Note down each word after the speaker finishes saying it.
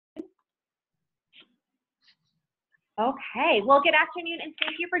Okay, well, good afternoon, and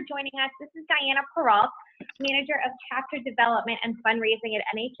thank you for joining us. This is Diana Perrault, Manager of Chapter Development and Fundraising at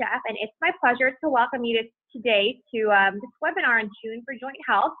NHF, and it's my pleasure to welcome you today to this webinar on June for Joint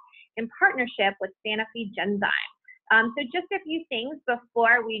Health in partnership with Sanofi Genzyme. So just a few things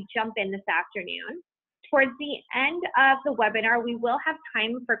before we jump in this afternoon. Towards the end of the webinar, we will have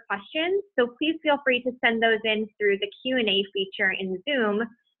time for questions, so please feel free to send those in through the Q&A feature in Zoom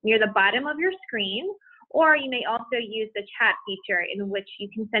near the bottom of your screen. Or you may also use the chat feature in which you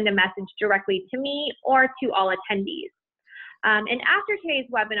can send a message directly to me or to all attendees. And after today's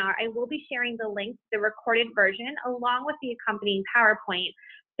webinar, I will be sharing the link to the recorded version along with the accompanying PowerPoint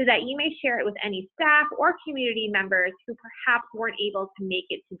so that you may share it with any staff or community members who perhaps weren't able to make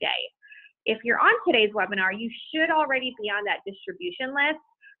it today. If you're on today's webinar, you should already be on that distribution list.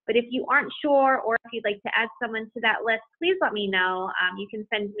 But if you aren't sure, or if you'd like to add someone to that list, please let me know. You can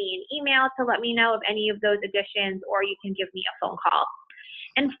send me an email to let me know of any of those additions, or you can give me a phone call.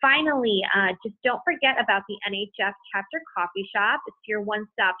 And finally, just don't forget about the NHF Chapter Coffee Shop. It's your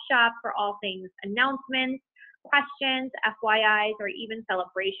one-stop shop for all things announcements, questions, FYIs, or even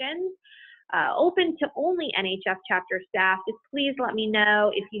celebrations. Open to only NHF chapter staff. Just please let me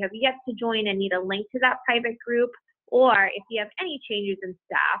know if you have yet to join and need a link to that private group. Or if you have any changes in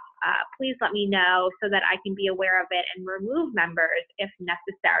staff, please let me know so that I can be aware of it and remove members if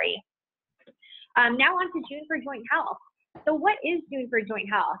necessary. Now on to June for Joint Health. So what is June for Joint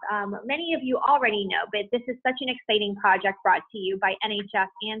Health? Many of you already know, but this is such an exciting project brought to you by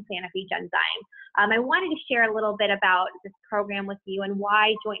NHF and Sanofi Genzyme. I wanted to share a little bit about this program with you and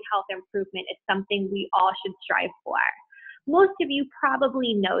why joint health improvement is something we all should strive for. Most of you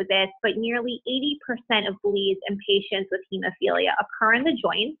probably know this, but nearly 80% of bleeds in patients with hemophilia occur in the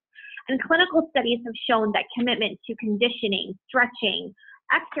joints, and clinical studies have shown that commitment to conditioning, stretching,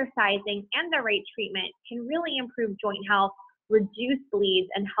 exercising, and the right treatment can really improve joint health, reduce bleeds,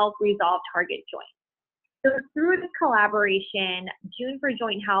 and help resolve target joints. So through this collaboration, June for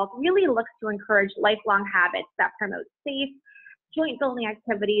Joint Health really looks to encourage lifelong habits that promote safe, joint-building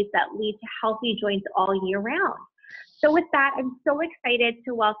activities that lead to healthy joints all year round. So with that, I'm so excited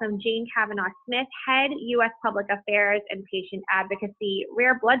to welcome Jane Cavanaugh Smith, Head U.S. Public Affairs and Patient Advocacy,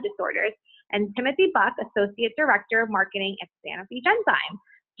 Rare Blood Disorders, and Timothy Buck, Associate Director of Marketing at Sanofi Genzyme.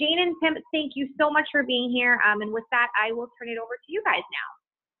 Jane and Tim, thank you so much for being here. And with that, I will turn it over to you guys now.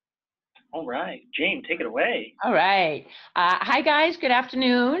 All right, Jane, take it away. All right. Hi, guys. Good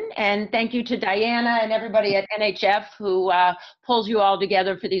afternoon. And thank you to Diana and everybody at NHF who pulls you all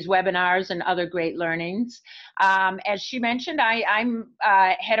together for these webinars and other great learnings. As she mentioned, I'm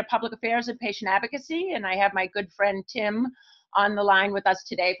Head of Public Affairs and Patient Advocacy, and I have my good friend Tim on the line with us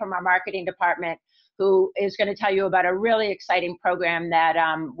today from our marketing department, who is going to tell you about a really exciting program that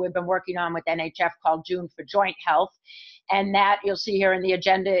we've been working on with NHF called June for Joint Health. And that you'll see here in the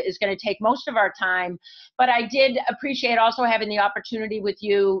agenda is going to take most of our time. But I did appreciate also having the opportunity with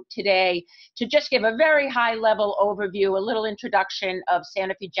you today to just give a very high level overview, a little introduction of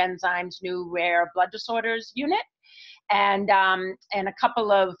Sanofi Genzyme's new rare blood disorders unit, and a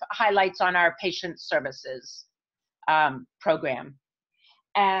couple of highlights on our patient services program.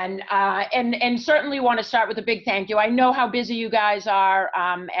 And certainly want to start with a big thank you. I know how busy you guys are.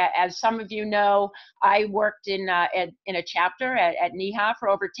 As some of you know, I worked in a chapter at NHF for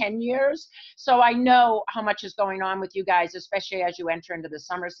over 10 years. So I know how much is going on with you guys, especially as you enter into the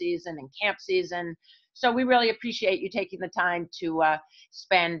summer season and camp season. So we really appreciate you taking the time to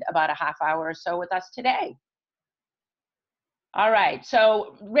spend about a half hour or so with us today. All right,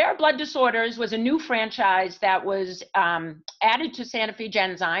 so Rare Blood Disorders was a new franchise that was added to Sanofi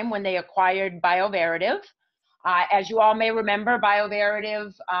Genzyme when they acquired BioVerative. As you all may remember,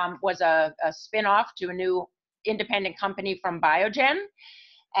 BioVerative was a spin-off to a new independent company from Biogen,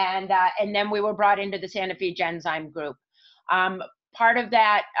 and then we were brought into the Sanofi Genzyme group. Part of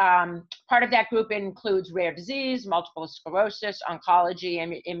that group includes rare disease, multiple sclerosis, oncology,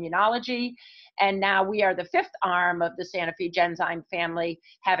 and immunology. And now we are the fifth arm of the Sanofi Genzyme family,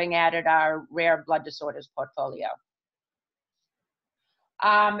 having added our rare blood disorders portfolio.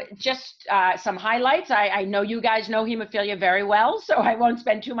 Just some highlights. I know you guys know hemophilia very well, so I won't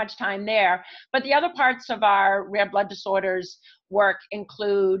spend too much time there. But the other parts of our rare blood disorders work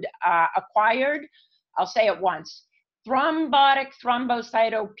include acquired, I'll say it once, thrombotic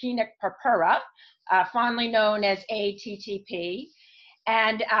thrombocytopenic purpura, fondly known as ATTP.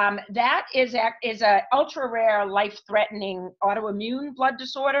 And that is an ultra-rare, life-threatening autoimmune blood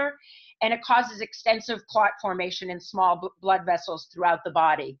disorder, and it causes extensive clot formation in small blood vessels throughout the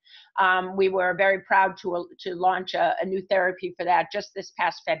body. We were very proud to launch a new therapy for that just this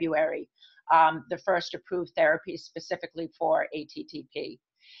past February. the first approved therapy specifically for ATTP.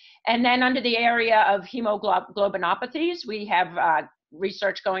 And then under the area of hemoglobinopathies, we have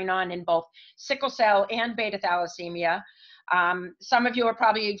research going on in both sickle cell and beta thalassemia. Some of you are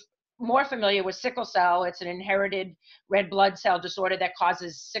probably more familiar with sickle cell. It's an inherited red blood cell disorder that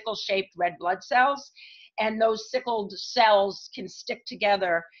causes sickle-shaped red blood cells. And those sickled cells can stick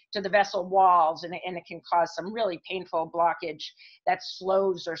together to the vessel walls, and it can cause some really painful blockage that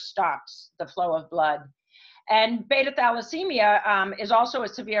slows or stops the flow of blood. And beta thalassemia is also a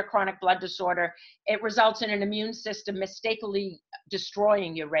severe chronic blood disorder. It results in an immune system mistakenly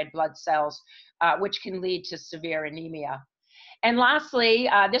destroying your red blood cells, which can lead to severe anemia. And lastly,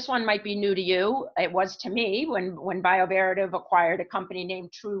 this one might be new to you. It was to me when Bioverativ acquired a company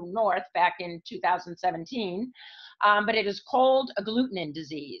named True North back in 2017, but it is cold agglutinin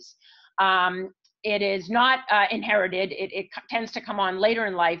disease. It is not inherited. It tends to come on later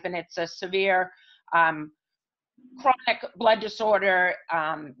in life, and it's a severe chronic blood disorder,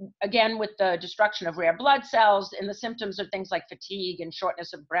 again, with the destruction of rare blood cells, and the symptoms are things like fatigue and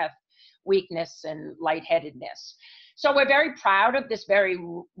shortness of breath, weakness, and lightheadedness. So we're very proud of this very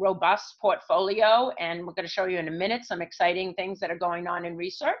robust portfolio, and we're going to show you in a minute some exciting things that are going on in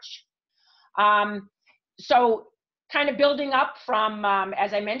research. So kind of building up from,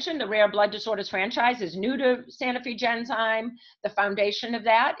 as I mentioned, the rare blood disorders franchise is new to Sanofi Genzyme. The foundation of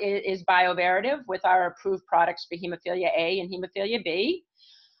that is Bioverativ with our approved products for hemophilia A and hemophilia B.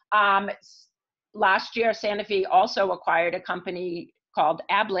 Last year, Sanofi also acquired a company called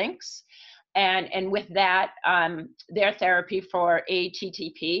Ablinks. And with that, their therapy for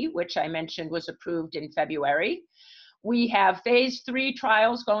ATTP, which I mentioned was approved in February. We have phase 3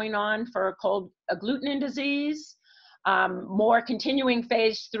 trials going on for cold agglutinin disease, more continuing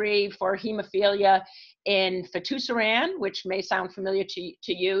phase 3 for hemophilia in fitusiran, which may sound familiar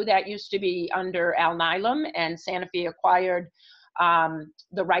to you. That used to be under Alnylam, and Sanofi acquired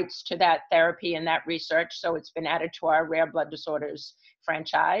the rights to that therapy and that research, so it's been added to our rare blood disorders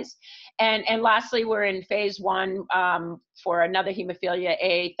franchise. And lastly, we're in phase 1 for another hemophilia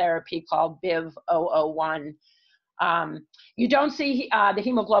A therapy called BIV001. You don't see the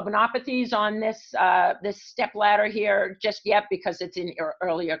hemoglobinopathies on this step ladder here just yet because it's in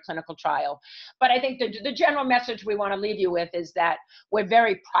earlier clinical trial. But I think the general message we want to leave you with is that we're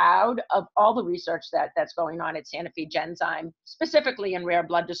very proud of all the research that's going on at Sanofi Genzyme, specifically in rare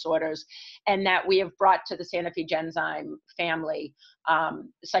blood disorders, and that we have brought to the Sanofi Genzyme family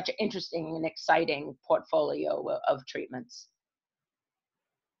such an interesting and exciting portfolio of treatments.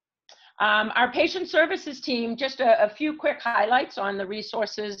 Our patient services team, just a few quick highlights on the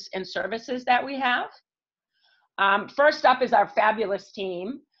resources and services that we have. First up is our fabulous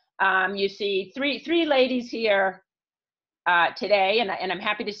team. You see three ladies here today, and I'm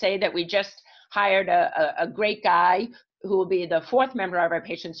happy to say that we just hired a great guy who will be the 4th member of our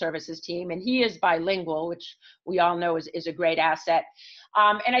patient services team, and he is bilingual, which we all know is a great asset.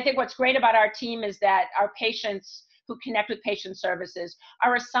 And I think what's great about our team is that our patients who connect with patient services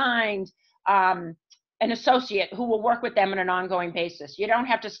are assigned an associate who will work with them on an ongoing basis. You don't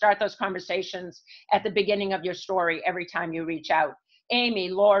have to start those conversations at the beginning of your story every time you reach out. Amy,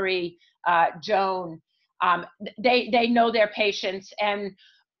 Lori, Joan, they know their patients, and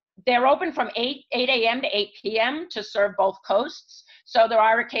they're open from 8 a.m. to 8 p.m. to serve both coasts. So there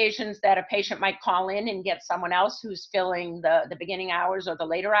are occasions that a patient might call in and get someone else who's filling the beginning hours or the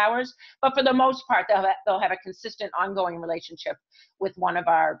later hours. But for the most part, they'll have a consistent ongoing relationship with one of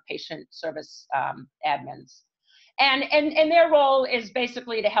our patient service admins. And their role is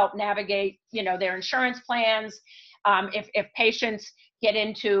basically to help navigate, their insurance plans. If patients get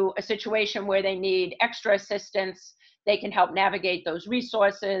into a situation where they need extra assistance, they can help navigate those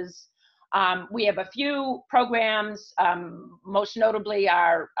resources. We have a few programs, most notably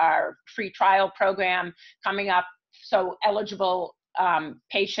our free trial program coming up. So eligible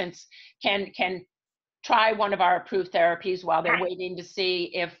patients can try one of our approved therapies while they're waiting to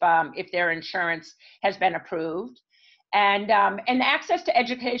see if their insurance has been approved. And access to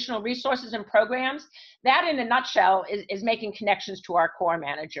educational resources and programs, that in a nutshell is making connections to our core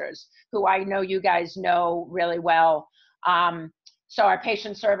managers, who I know you guys know really well. So our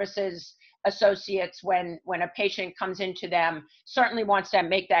patient services associates, when a patient comes into them, certainly wants to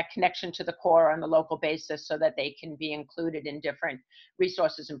make that connection to the core on the local basis so that they can be included in different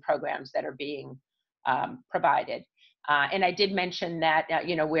resources and programs that are being provided. And I did mention that,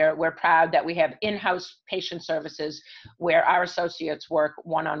 we're proud that we have in-house patient services where our associates work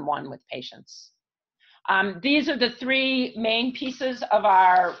one-on-one with patients. These are the three main pieces of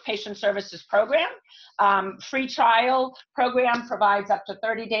our patient services program. Free trial program provides up to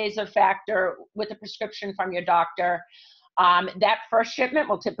 30 days of factor with a prescription from your doctor. That first shipment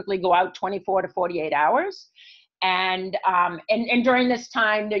will typically go out 24 to 48 hours. And during this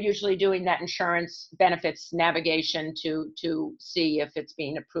time, they're usually doing that insurance benefits navigation to see if it's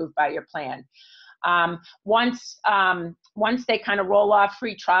being approved by your plan. Once they kind of roll off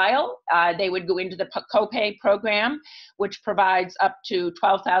free trial, they would go into the copay program, which provides up to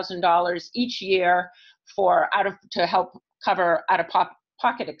 $12,000 each year to help cover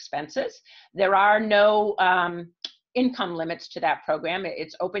out-of-pocket expenses. There are no income limits to that program.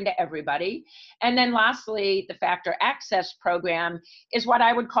 It's open to everybody. And then lastly, the Factor Access program is what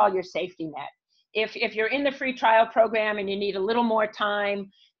I would call your safety net. If you're in the free trial program and you need a little more time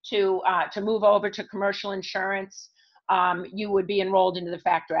to move over to commercial insurance, you would be enrolled into the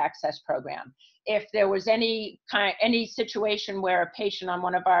Factor Access program. If there was any situation where a patient on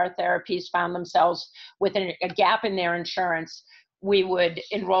one of our therapies found themselves with a gap in their insurance, we would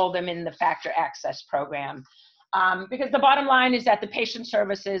enroll them in the Factor Access program. Because the bottom line is that the patient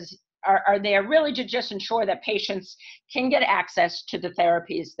services are there really to just ensure that patients can get access to the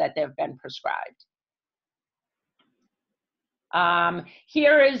therapies that they've been prescribed.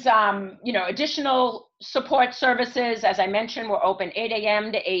 Here is, additional support services. As I mentioned, we're open 8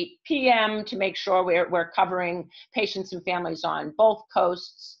 a.m. to 8 p.m. to make sure we're covering patients and families on both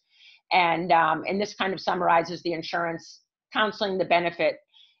coasts. And this kind of summarizes the insurance counseling, the benefit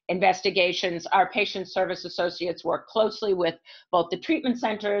investigations. Our patient service associates work closely with both the treatment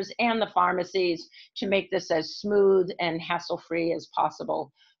centers and the pharmacies to make this as smooth and hassle-free as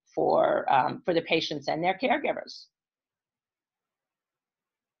possible for the patients and their caregivers.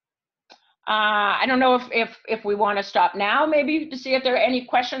 I don't know if we want to stop now, maybe to see if there are any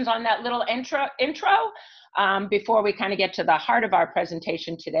questions on that little intro before we kind of get to the heart of our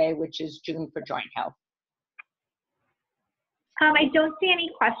presentation today, which is June for Joint Health. I don't see any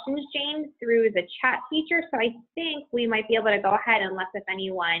questions, Jane, through the chat feature, so I think we might be able to go ahead unless if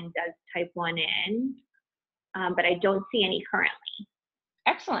anyone does type one in, but I don't see any currently.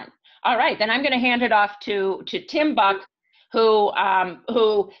 Excellent. All right, then I'm going to hand it off to Tim Buck,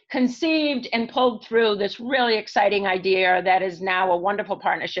 who conceived and pulled through this really exciting idea that is now a wonderful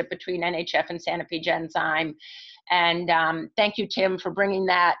partnership between NHF and Sanofi Genzyme. And thank you, Tim, for bringing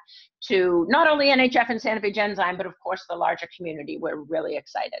that to not only NHF and Sanofi Genzyme, but of course the larger community. We're really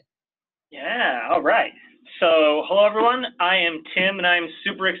excited. Yeah, all right. So hello, everyone. I am Tim, and I'm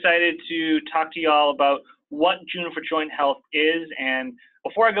super excited to talk to you all about what June for Joint Health is. And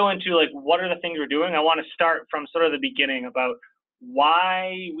before I go into what are the things we're doing, I want to start from sort of the beginning about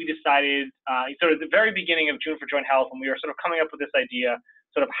why we decided, sort of the very beginning of June for Joint Health, when we were sort of coming up with this idea,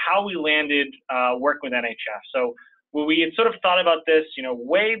 sort of how we landed working with NHF. So we had sort of thought about this,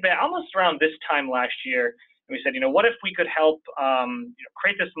 way back, almost around this time last year. And we said, what if we could help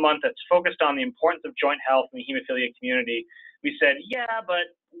create this month that's focused on the importance of joint health in the hemophilia community? We said, yeah,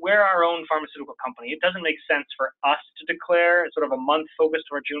 but we're our own pharmaceutical company. It doesn't make sense for us to declare sort of a month focused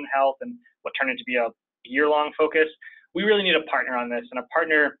toward June health and what turned into be a year-long focus. We really need a partner on this, and a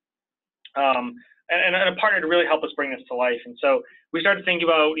partner a partner to really help us bring this to life. And so we started thinking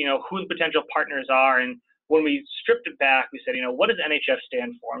about, who the potential partners are. And when we stripped it back, we said, what does NHF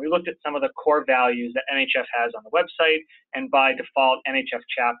stand for? And we looked at some of the core values that NHF has on the website and by default NHF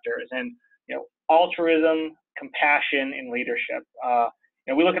chapters. And, altruism, compassion, and leadership.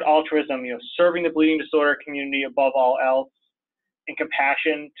 We look at altruism, serving the bleeding disorder community above all else, and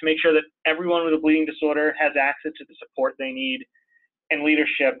compassion to make sure that everyone with a bleeding disorder has access to the support they need. And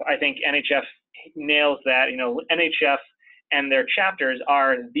leadership, I think NHF nails that. NHF and their chapters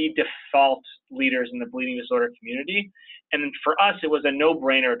are the default leaders in the bleeding disorder community. And for us, it was a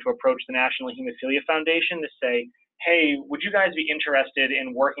no-brainer to approach the National Hemophilia Foundation to say, hey, would you guys be interested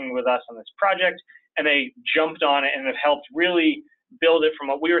in working with us on this project? And they jumped on it and have helped really build it from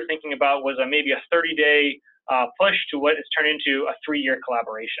what we were thinking about was maybe a 30-day push to what has turned into a 3-year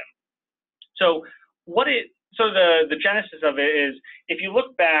collaboration. So the genesis of it is, if you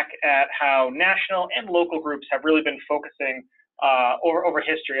look back at how national and local groups have really been focusing over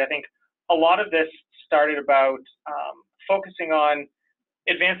history, I think a lot of this started about focusing on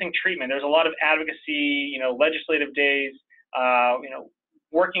advancing treatment. There's a lot of advocacy, legislative days,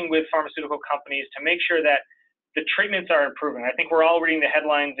 working with pharmaceutical companies to make sure that the treatments are improving. I think we're all reading the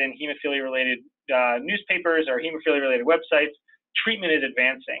headlines in hemophilia-related newspapers or hemophilia-related websites. Treatment is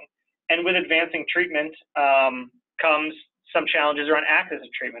advancing. And with advancing treatment comes some challenges around access to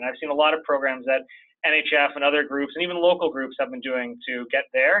treatment. I've seen a lot of programs that NHF and other groups and even local groups have been doing to get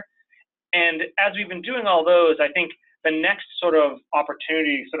there. And as we've been doing all those, I think the next sort of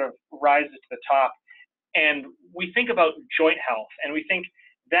opportunity sort of rises to the top. And we think about joint health, and we think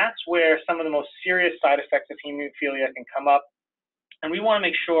that's where some of the most serious side effects of hemophilia can come up. And we want to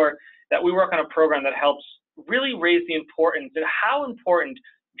make sure that we work on a program that helps really raise the importance and how important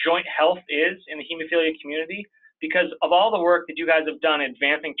joint health is in the hemophilia community, because of all the work that you guys have done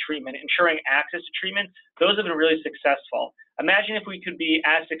advancing treatment, ensuring access to treatment, those have been really successful. Imagine if we could be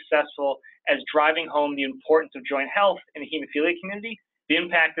as successful as driving home the importance of joint health in the hemophilia community, the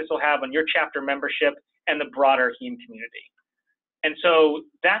impact this will have on your chapter membership and the broader heme community. And so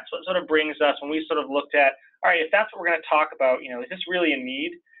that's what sort of brings us when we sort of looked at, all right, if that's what we're going to talk about, is this really a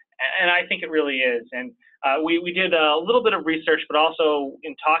need? And I think it really is. And we did a little bit of research, but also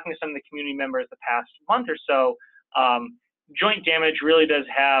in talking to some of the community members the past month or so, joint damage really does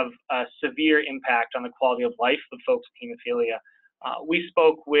have a severe impact on the quality of life of folks with hemophilia. We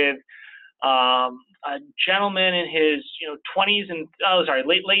spoke with a gentleman in his 20s and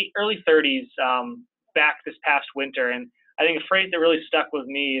early 30s back this past winter, and I think a phrase that really stuck with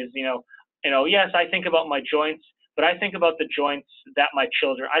me is yes, I think about my joints, but I think about the joints that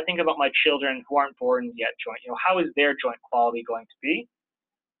I think about my children who aren't born yet joint. How is their joint quality going to be?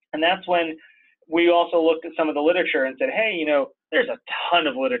 And that's when we also looked at some of the literature and said, hey, there's a ton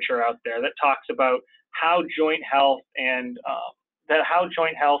of literature out there that talks about how joint health and how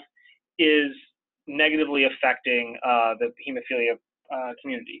joint health is negatively affecting the hemophilia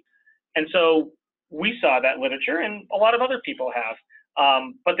community. And so we saw that literature, and a lot of other people have.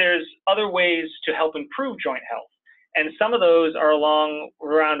 But there's other ways to help improve joint health. And some of those are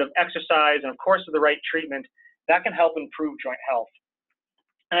around of exercise and, of course, with the right treatment, that can help improve joint health.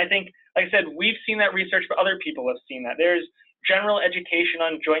 And I think, like I said, we've seen that research, but other people have seen that. There's general education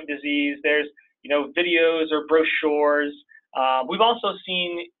on joint disease. There's, videos or brochures. We've also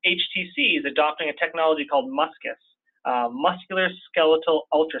seen HTCs adopting a technology called MUSCUS, muscular skeletal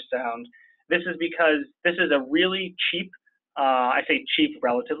ultrasound. This is because this is a really cheap, I say cheap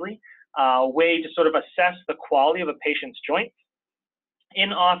relatively, way to sort of assess the quality of a patient's joints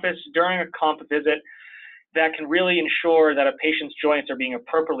in office during a comp visit that can really ensure that a patient's joints are being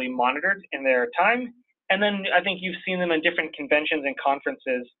appropriately monitored in their time. And then I think you've seen them in different conventions and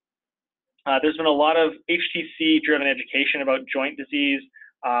conferences. There's been a lot of HTC-driven education about joint disease,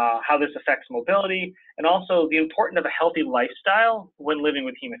 how this affects mobility, and also the importance of a healthy lifestyle when living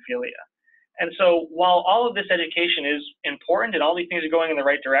with hemophilia. And so while all of this education is important and all these things are going in the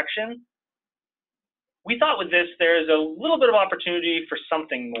right direction, we thought with this, there's a little bit of opportunity for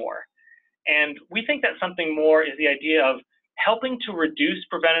something more. And we think that something more is the idea of helping to reduce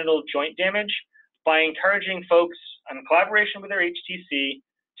preventable joint damage by encouraging folks in collaboration with their HTC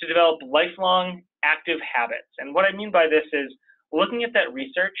to develop lifelong active habits. And what I mean by this is looking at that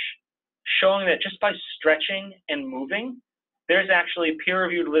research, showing that just by stretching and moving, there's actually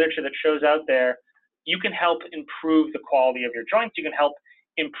peer-reviewed literature that shows out there, you can help improve the quality of your joints, you can help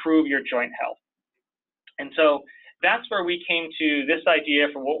improve your joint health. And so that's where we came to this idea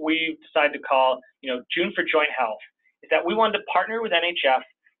for what we decided to call, June for Joint Health, is that we wanted to partner with NHF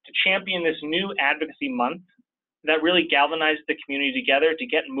to champion this new advocacy month that really galvanized the community together to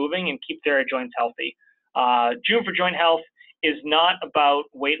get moving and keep their joints healthy. June for Joint Health is not about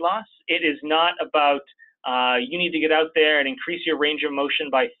weight loss. It is not about you need to get out there and increase your range of motion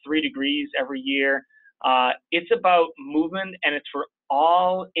by 3 degrees every year. It's about movement, and it's for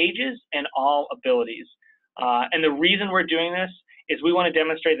all ages and all abilities. And the reason we're doing this is we want to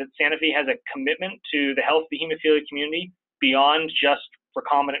demonstrate that Sanofi has a commitment to the health of the hemophilia community beyond just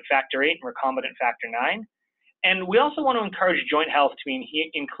recombinant factor 8 and recombinant factor 9. And we also want to encourage joint health to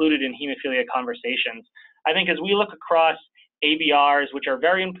be included in hemophilia conversations. I think as we look across ABRs, which are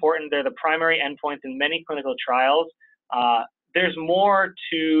very important, they're the primary endpoints in many clinical trials, there's more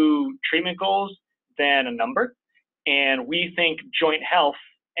to treatment goals than a number. And we think joint health,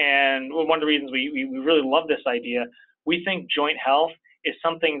 and one of the reasons we really love this idea, we think joint health is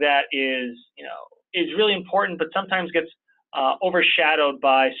something that is really important, but sometimes gets overshadowed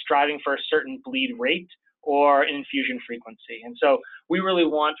by striving for a certain bleed rate or an infusion frequency. And so we really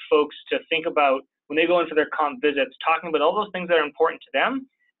want folks to think about, when they go in for their comp visits, talking about all those things that are important to them,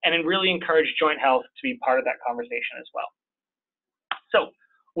 and then really encourage joint health to be part of that conversation as well. So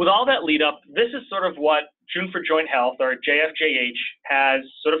with all that lead up, this is sort of what June for Joint Health, or JFJH, has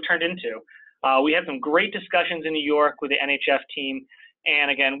sort of turned into. We had some great discussions in New York with the NHF team.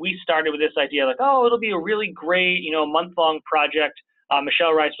 And again, we started with this idea like, oh, it'll be a really great, month-long project.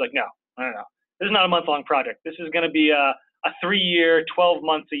 Michelle Rice was like, no. This is not a month-long project. This is going to be a 3-year, 12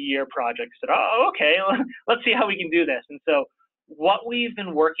 months a year project. I said, oh, okay, let's see how we can do this. And so what we've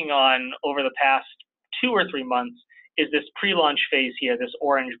been working on over the past 2 or 3 months is this pre-launch phase here, this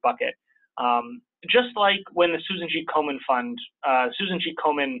orange bucket. Just like when the Susan G. Komen Fund, Susan G.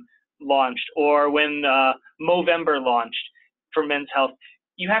 Komen launched, or when Movember launched for men's health,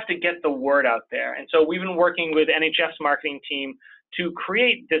 you have to get the word out there. And so we've been working with NHF's marketing team to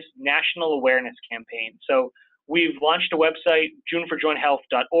create this national awareness campaign. So we've launched a website,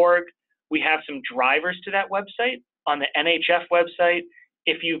 juneforjointhealth.org. We have some drivers to that website on the NHF website.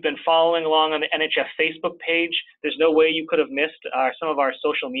 If you've been following along on the NHF Facebook page, there's no way you could have missed some of our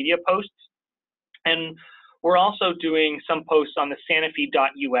social media posts. And we're also doing some posts on the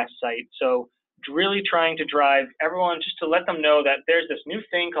Sanofi.us site. So really trying to drive everyone just to let them know that there's this new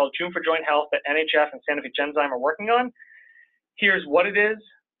thing called June for Joint Health that NHF and Sanofi Genzyme are working on. Here's what it is,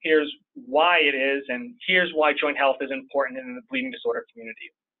 here's why it is, and here's why joint health is important in the bleeding disorder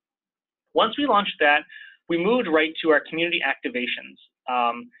community. Once we launched that, we moved right to our community activations.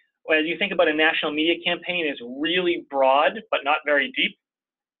 As you think about a national media campaign, it's really broad, but not very deep.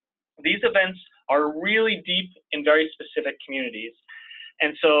 These events are really deep in very specific communities.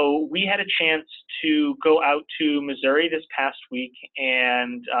 And so we had a chance to go out to Missouri this past week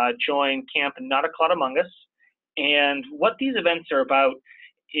and join Camp Not a Clot Among Us. And what these events are about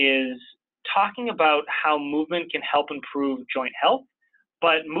is talking about how movement can help improve joint health,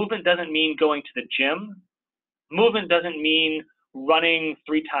 but movement doesn't mean going to the gym. Movement doesn't mean running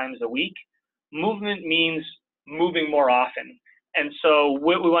 3 times a week. Movement means moving more often. And so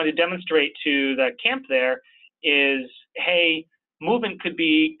what we want to demonstrate to the camp there is, hey, movement could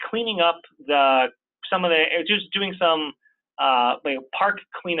be cleaning up just doing some like park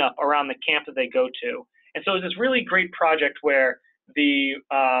cleanup around the camp that they go to. And so it's this really great project where the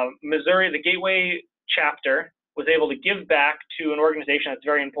Missouri, the Gateway chapter was able to give back to an organization that's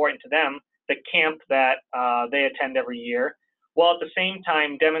very important to them, the camp that they attend every year, while at the same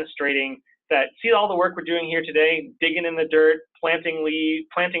time demonstrating that, see all the work we're doing here today, digging in the dirt, planting leaves,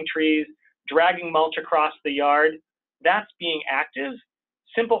 planting trees, dragging mulch across the yard, that's being active.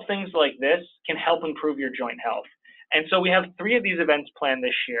 Simple things like this can help improve your joint health. And so we have 3 of these events planned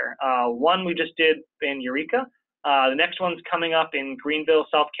this year. One we just did in Eureka. The next one's coming up in Greenville,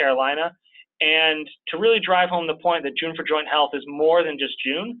 South Carolina. And to really drive home the point that June for Joint Health is more than just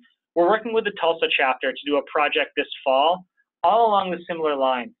June, we're working with the Tulsa chapter to do a project this fall, all along the similar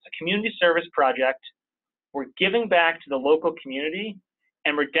lines. It's a community service project. We're giving back to the local community,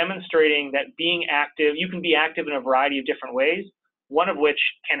 and we're demonstrating that being active, you can be active in a variety of different ways, one of which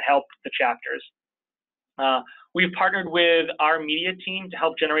can help the chapters. We've partnered with our media team to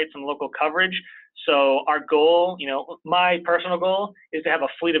help generate some local coverage. So our goal, my personal goal, is to have a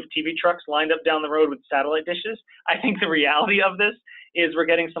fleet of TV trucks lined up down the road with satellite dishes. I think the reality of this is we're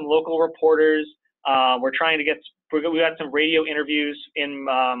getting some local reporters. We're trying to we got some radio interviews in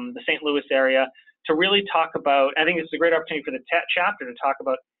the St. Louis area to really talk about, I think it's a great opportunity for the chapter to talk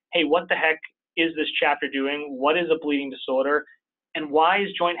about, hey, what the heck is this chapter doing? What is a bleeding disorder? And why is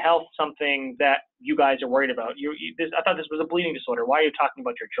joint health something that you guys are worried about? I thought this was a bleeding disorder. Why are you talking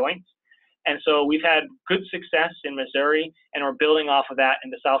about your joints? And so we've had good success in Missouri, and we're building off of that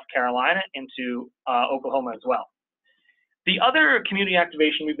into South Carolina, into Oklahoma as well. The other community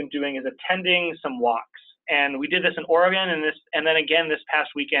activation we've been doing is attending some walks. And we did this in Oregon and then again this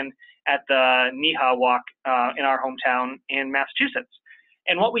past weekend at the NEHA walk in our hometown in Massachusetts.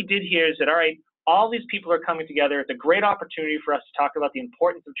 And what we did here is that, all right, all these people are coming together. It's a great opportunity for us to talk about the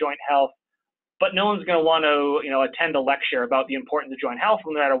importance of joint health, but no one's going to want to, attend a lecture about the importance of joint health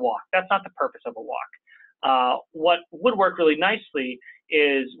when they're at a walk. That's not the purpose of a walk. What would work really nicely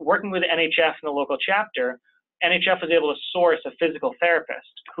is working with the NHF and the local chapter. NHF was able to source a physical therapist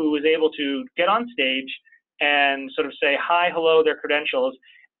who was able to get on stage and sort of say hi, hello, their credentials,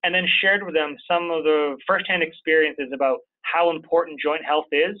 and then shared with them some of the firsthand experiences about how important joint health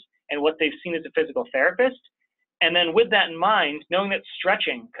is and what they've seen as a physical therapist. And then with that in mind, knowing that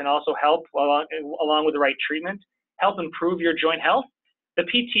stretching can also help along with the right treatment, help improve your joint health, the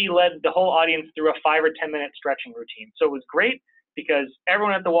PT led the whole audience through a 5 or 10 minute stretching routine. So it was great because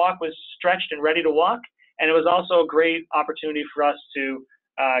everyone at the walk was stretched and ready to walk. And it was also a great opportunity for us to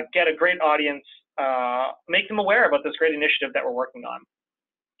get a great audience, make them aware about this great initiative that we're working on.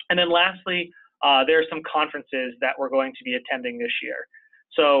 And then lastly, there are some conferences that we're going to be attending this year.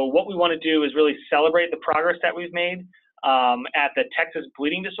 So what we want to do is really celebrate the progress that we've made at the Texas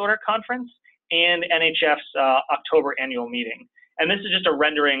Bleeding Disorder Conference and NHF's October annual meeting. And this is just a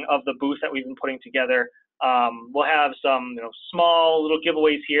rendering of the booth that we've been putting together. We'll have some small little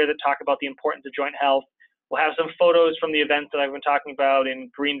giveaways here that talk about the importance of joint health. We'll have some photos from the events that I've been talking about in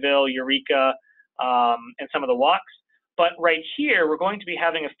Greenville, Eureka, and some of the walks. But right here, we're going to be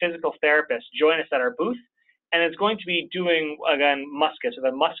having a physical therapist join us at our booth, and it's going to be doing, again, MUSCUS, or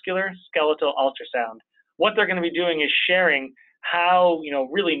the muscular skeletal ultrasound. What they're going to be doing is sharing how,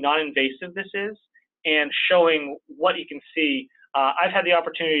 really non-invasive this is, and showing what you can see. I've had the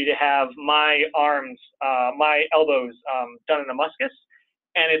opportunity to have my arms, my elbows done in a MUSCUS,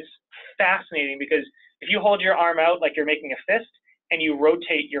 and it's fascinating because if you hold your arm out like you're making a fist and you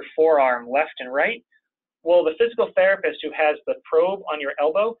rotate your forearm left and right, well, the physical therapist who has the probe on your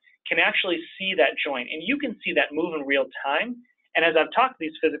elbow can actually see that joint, and you can see that move in real time. And as I've talked to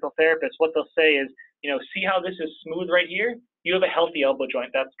these physical therapists, what they'll say is, see how this is smooth right here? You have a healthy elbow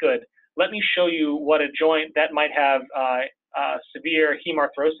joint. That's good. Let me show you what a joint that might have severe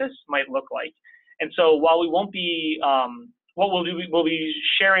hemarthrosis might look like. And so while we won't be, what we'll do, we'll be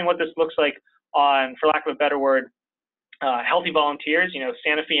sharing what this looks like on, for lack of a better word, healthy volunteers,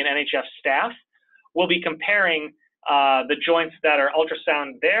 Sanofi and NHF staff. We'll be comparing the joints that are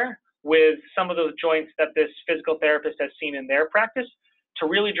ultrasound there with some of those joints that this physical therapist has seen in their practice to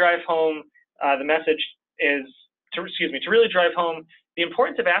really drive home the message is, to really drive home the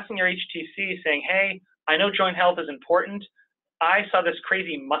importance of asking your HTC, saying, hey, I know joint health is important. I saw this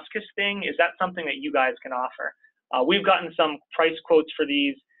crazy MUSCUS thing. Is that something that you guys can offer? We've gotten some price quotes for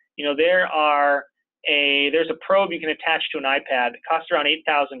these. There's a probe you can attach to an iPad. It costs around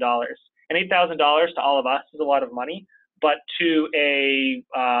 $8,000. And $8,000 to all of us is a lot of money, but to a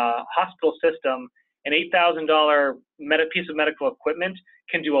hospital system, an $8,000 piece of medical equipment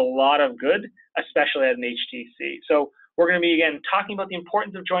can do a lot of good, especially at an HTC. So we're going to be, again, talking about the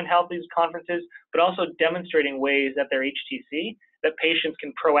importance of joint health at these conferences, but also demonstrating ways at their HTC that patients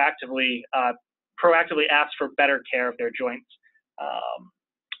can proactively ask for better care of their joints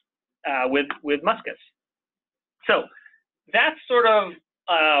with MUSCUS. So that's sort of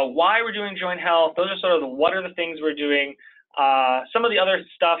why we're doing joint health. Those are sort of what are the things we're doing. Some of the other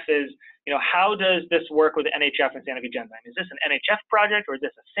stuff is, how does this work with NHF and Sanofi Genzyme? Is this an NHF project or is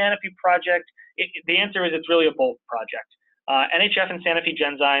this a Sanofi project? The answer is it's really a both project. NHF and Sanofi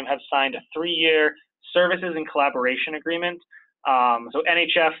Genzyme have signed a 3-year services and collaboration agreement. So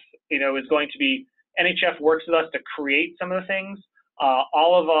NHF, is going to be, NHF works with us to create some of the things.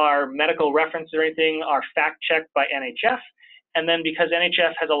 All of our medical references or anything are fact-checked by NHF. And then because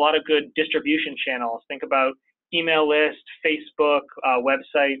NHF has a lot of good distribution channels, think about email list, Facebook,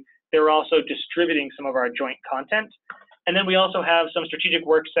 website, they're also distributing some of our joint content. And then we also have some strategic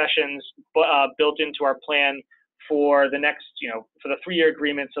work sessions built into our plan for the next, for the 3-year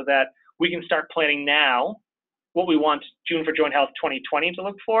agreement so that we can start planning now what we want June for Joint Health 2020 to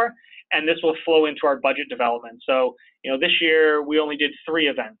look for. And this will flow into our budget development. So, this year we only did 3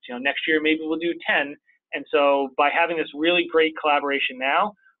 events. Next year maybe we'll do 10. And so by having this really great collaboration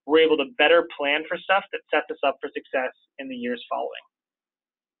now, we're able to better plan for stuff that sets us up for success in the years following.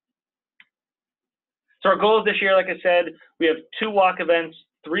 So our goals this year, like I said, we have 2 walk events,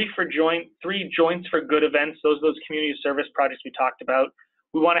 3 joints for good events. Those are those community service projects we talked about.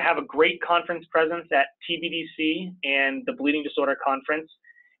 We want to have a great conference presence at TBDC and the Bleeding Disorder Conference.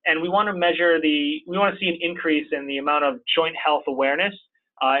 And we want to we want to see an increase in the amount of joint health awareness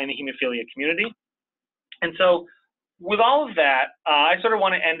in the hemophilia community. And so with all of that, I sort of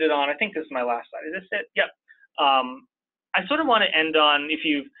want to end it on, I think this is my last slide. Is this it? Yep. I sort of want to end on, if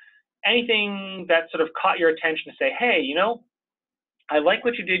you've anything that sort of caught your attention to say, hey, I like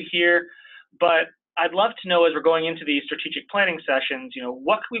what you did here, but I'd love to know as we're going into these strategic planning sessions,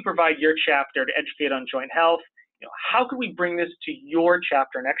 what can we provide your chapter to educate on joint health? How could we bring this to your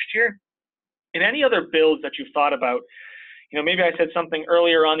chapter next year? And any other builds that you've thought about, maybe I said something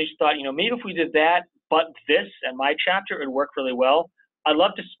earlier on that you thought, maybe if we did that, but this and my chapter, it would work really well. I'd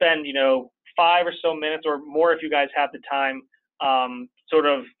love to spend, 5 or so minutes or more if you guys have the time, sort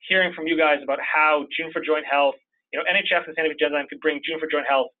of hearing from you guys about how June for Joint Health, NHF and Sanofi Genzyme could bring June for Joint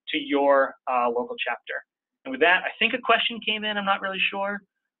Health to your local chapter. And with that, I think a question came in. I'm not really sure,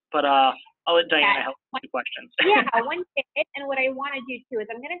 but I'll let Diana help with the questions. Yeah, one thing, and what I want to do too is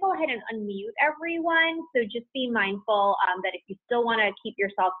I'm going to go ahead and unmute everyone. So just be mindful that if you still want to keep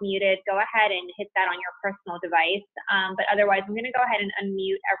yourself muted, go ahead and hit that on your personal device. But otherwise, I'm going to go ahead and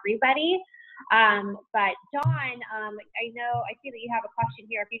unmute everybody. But Dawn, I see that you have a question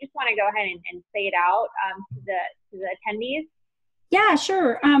here. If you just want to go ahead and say it out to the attendees. Yeah,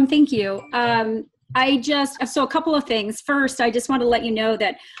 sure. Thank you. So a couple of things. First, I just want to let you know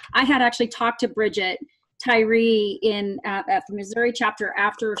that I had actually talked to Bridget Tyree at the Missouri chapter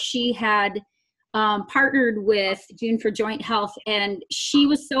after she had partnered with June for Joint Health, and she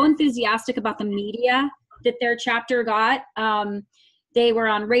was so enthusiastic about the media that their chapter got. They were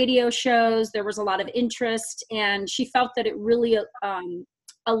on radio shows. There was a lot of interest, and she felt that it really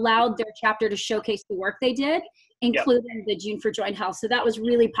allowed their chapter to showcase the work they did, including the June for Joint Health. So that was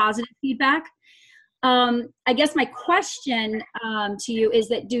really positive feedback. I guess my question to you is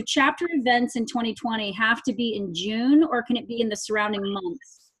that do chapter events in 2020 have to be in June, or can it be in the surrounding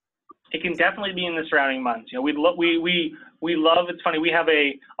months? It can definitely be in the surrounding months. You know, we love, it's funny, we have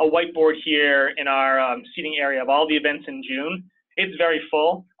a whiteboard here in our seating area of all the events in June. It's very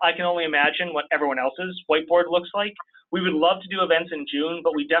full. I can only imagine what everyone else's whiteboard looks like. We would love to do events in June,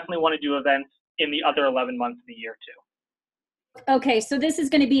 but we definitely want to do events in the other 11 months of the year too. Okay, so this is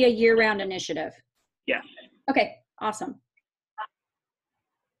going to be a year-round initiative. Yes. Okay, awesome.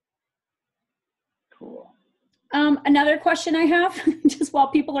 Cool. Another question I have, just while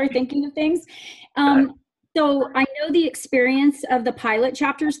people are thinking of things. So I know the experience of the pilot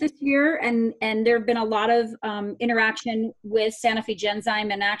chapters this year, and there have been a lot of interaction with Sanofi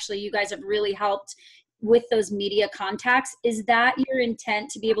Genzyme, and actually you guys have really helped with those media contacts. Is that your intent,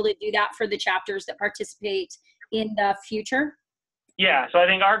 to be able to do that for the chapters that participate in the future? Yeah, so I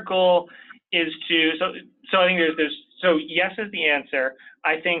think our goal is to, so I think so yes is the answer.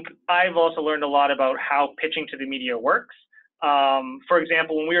 I think I've also learned a lot about how pitching to the media works. For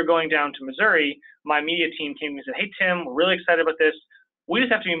example, when we were going down to Missouri, my media team came and said, hey, Tim, we're really excited about this. We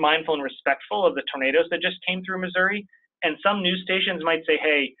just have to be mindful and respectful of the tornadoes that just came through Missouri. And some news stations might say,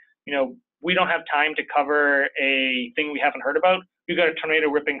 hey, you know, we don't have time to cover a thing we haven't heard about. We've got a tornado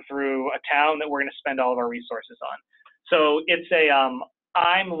ripping through a town that we're going to spend all of our resources on. So it's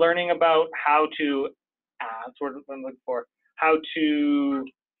I'm learning about how to, sort of what I'm looking for, how to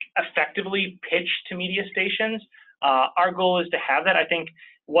effectively pitch to media stations. Our goal is to have that. I think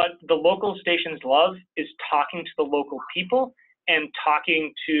what the local stations love is talking to the local people and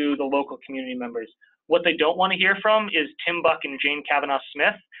talking to the local community members. What they don't want to hear from is Tim Buck and Jane Cavanaugh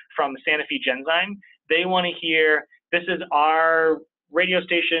Smith from Sanofi Genzyme. They want to hear, this is our radio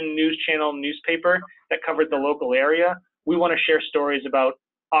station, news channel, newspaper that covered the local area. We want to share stories about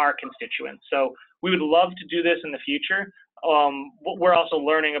our constituents. So we would love to do this in the future. We're also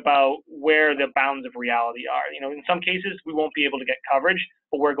learning about where the bounds of reality are. You know, in some cases, we won't be able to get coverage,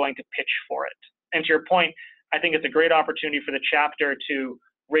 but we're going to pitch for it. And to your point, I think it's a great opportunity for the chapter to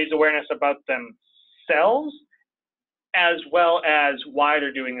raise awareness about themselves, as well as why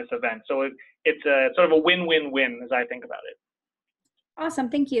they're doing this event. So it's a sort of a win-win-win as I think about it. Awesome,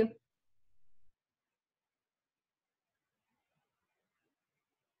 thank you.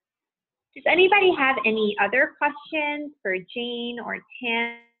 Does anybody have any other questions for Jane or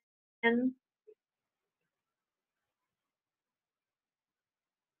Tim?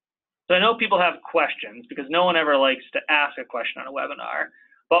 So I know people have questions because no one ever likes to ask a question on a webinar.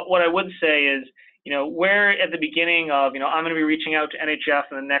 But what I would say is, you know, we're at the beginning of, you know, I'm going to be reaching out to NHF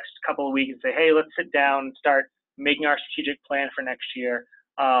in the next couple of weeks and say, hey, let's sit down and start making our strategic plan for next year.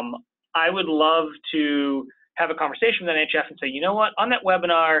 I would love to have a conversation with NHF and say, you know what, on that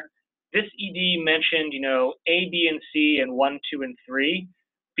webinar, this ED mentioned, you know, A, B, and C, and 1, 2, and 3,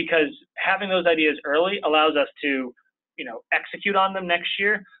 because having those ideas early allows us to, you know, execute on them next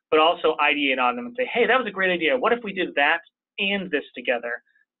year, but also ideate on them and say, hey, that was a great idea. What if we did that and this together?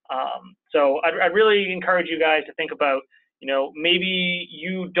 So I'd really encourage you guys to think about, you know, maybe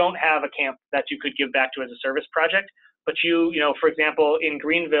you don't have a camp that you could give back to as a service project, but you know, for example, in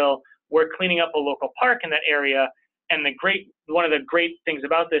Greenville, we're cleaning up a local park in that area. And one of the great things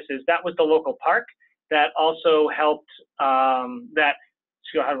about this is that was the local park that also helped, how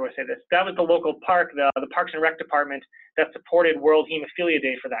do I say this? That was the local park, the Parks and Rec department that supported World Hemophilia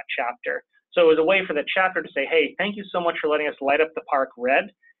Day for that chapter. So it was a way for the chapter to say, hey, thank you so much for letting us light up the park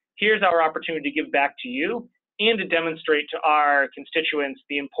red. Here's our opportunity to give back to you and to demonstrate to our constituents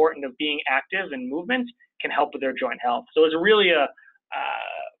the importance of being active, and movement can help with their joint health. So it's really a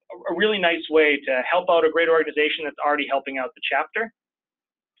really nice way to help out a great organization that's already helping out the chapter.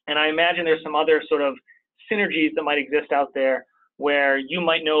 And I imagine there's some other sort of synergies that might exist out there where you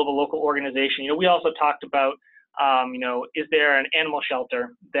might know of a local organization. You know, we also talked about, you know, is there an animal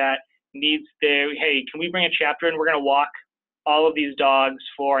shelter that needs hey, can we bring a chapter and we're going to walk all of these dogs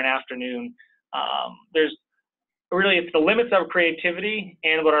for an afternoon? There's really, it's the limits of creativity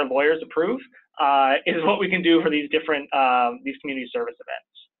and what our lawyers approve is what we can do for these different, these community service events.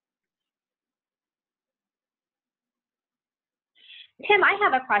 Tim, I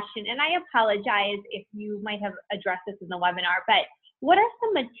have a question, and I apologize if you might have addressed this in the webinar, but what are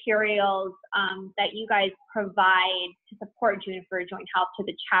some materials that you guys provide to support June for Joint Health to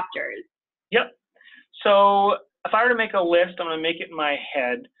the chapters? Yep. So if I were to make a list, I'm going to make it in my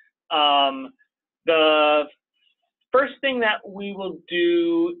head. The first thing that we will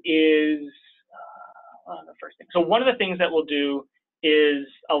do is, the first thing. So one of the things that we'll do is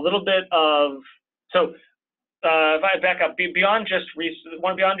a little bit of, so if I back up, beyond just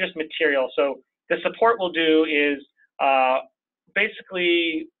material. So the support we'll do is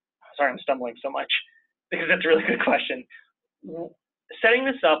basically, sorry, I'm stumbling so much because that's a really good question. Setting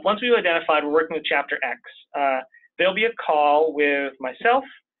this up, once we've identified we're working with Chapter X, there'll be a call with myself,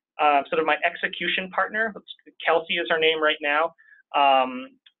 sort of my execution partner, Kelsey is her name right now,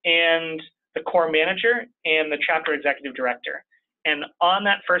 and the core manager and the chapter executive director. And on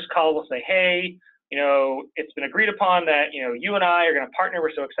that first call, we'll say, hey, you know, it's been agreed upon that, you know, you and I are going to partner.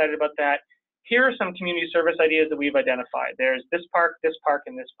 We're so excited about that. Here are some community service ideas that we've identified. There's this park,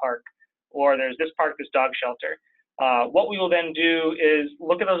 and this park, or there's this park, this dog shelter. What we will then do is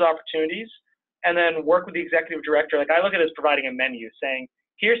look at those opportunities and then work with the executive director. Like I look at it as providing a menu saying,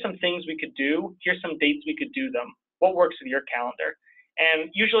 here's some things we could do. Here's some dates we could do them. What works with your calendar?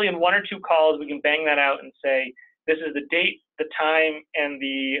 And usually in 1 or 2 calls, we can bang that out and say, this is the date, the time, and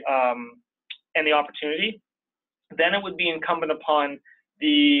the opportunity. Then it would be incumbent upon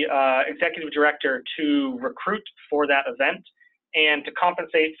the executive director to recruit for that event, and to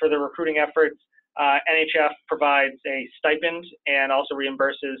compensate for the recruiting efforts. NHF provides a stipend and also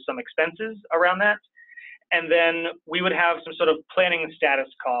reimburses some expenses around that. And then we would have some sort of planning status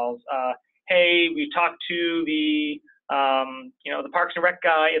calls. Hey, we talked to the you know, the Parks and Rec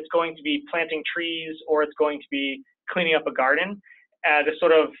guy. It's going to be planting trees, or it's going to be cleaning up a garden. To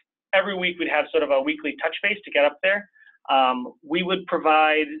sort of every week we'd have sort of a weekly touch base to get up there. We would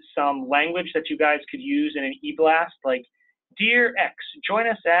provide some language that you guys could use in an e-blast, like, Dear X, join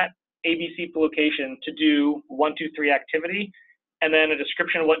us at ABC location to do 1, 2, 3 activity, and then a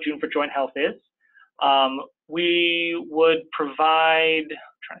description of what June for Joint Health is. We would provide,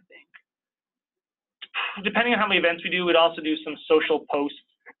 I'm trying to think, depending on how many events we do, we'd also do some social posts,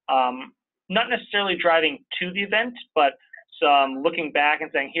 not necessarily driving to the event, but some looking back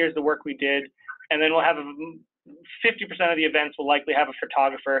and saying, here's the work we did. And then we'll have 50% of the events will likely have a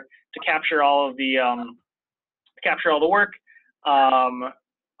photographer to capture all of the, capture all the work,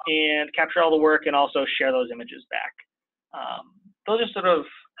 and also share those images back. Those are sort of,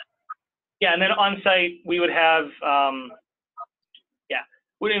 yeah, and then on site, we would have,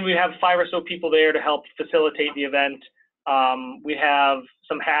 we'd have 5 or so people there to help facilitate the event. We have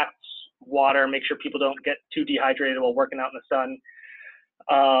some hats, water, make sure people don't get too dehydrated while working out in the sun.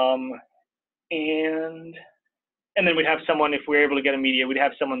 And then we'd have someone, if we were able to get a media, we'd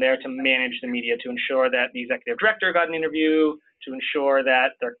have someone there to manage the media, to ensure that the executive director got an interview, to ensure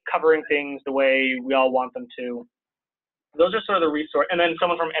that they're covering things the way we all want them to. Those are sort of the resource, and then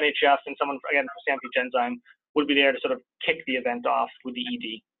someone from NHF and someone, again, from Sanofi Genzyme would be there to sort of kick the event off with the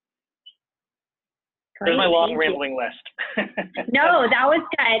ED. There's my long rambling list. No, that was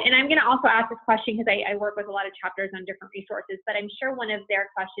good. And I'm going to also ask this question because I work with a lot of chapters on different resources, but I'm sure one of their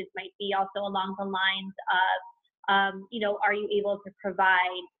questions might be also along the lines of, you know, are you able to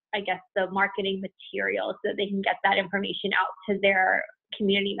provide, I guess, the marketing materials so that they can get that information out to their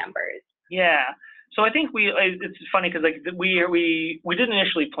community members? Yeah. So I think it's funny because like we didn't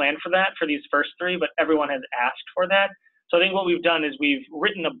initially plan for that for these first 3, but everyone has asked for that. So I think what we've done is we've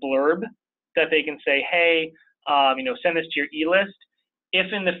written a blurb that they can say, hey, you know, send this to your e-list.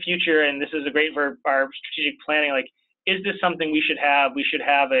 If in the future, and this is a great for our strategic planning, like, is this something we should have? We should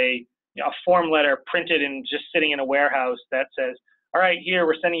have a form letter printed and just sitting in a warehouse that says, all right, here,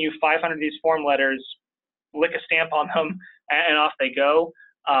 we're sending you 500 of these form letters, lick a stamp on them, and off they go.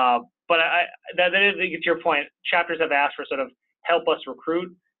 But that is, to your point, chapters have asked for sort of help us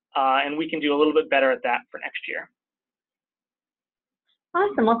recruit, and we can do a little bit better at that for next year.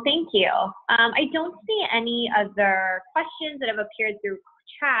 Awesome. Well, thank you. I don't see any other questions that have appeared through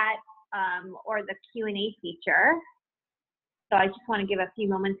chat or the Q&A feature. So I just want to give a few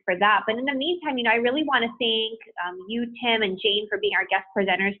moments for that. But in the meantime, you know, I really want to thank you, Tim, and Jane for being our guest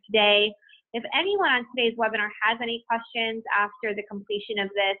presenters today. If anyone on today's webinar has any questions after the completion of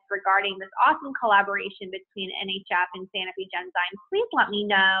this regarding this awesome collaboration between NHF and Sanofi Genzyme, please let me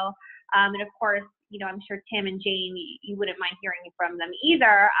know. And of course, you know, I'm sure Tim and Jane, you wouldn't mind hearing from them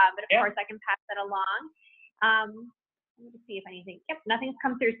either. But of course, I can pass that along. Let me see if anything, yep, nothing's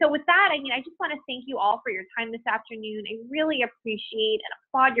come through. So with that, I mean, I just want to thank you all for your time this afternoon. I really appreciate and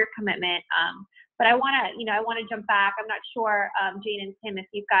applaud your commitment. But I want to, you know, I want to jump back. I'm not sure, Jane and Tim, if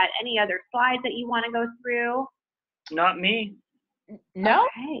you've got any other slides that you want to go through. Not me. No,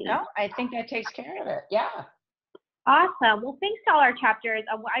 Okay. no, I think that takes care of it. Yeah. Awesome. Well, thanks to all our chapters.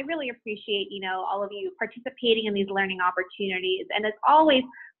 I really appreciate, you know, all of you participating in these learning opportunities. And as always,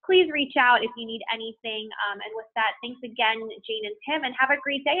 please reach out if you need anything. And with that, thanks again, Jane and Tim, and have a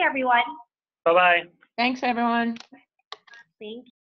great day, everyone. Bye-bye. Thanks, everyone. Thank you.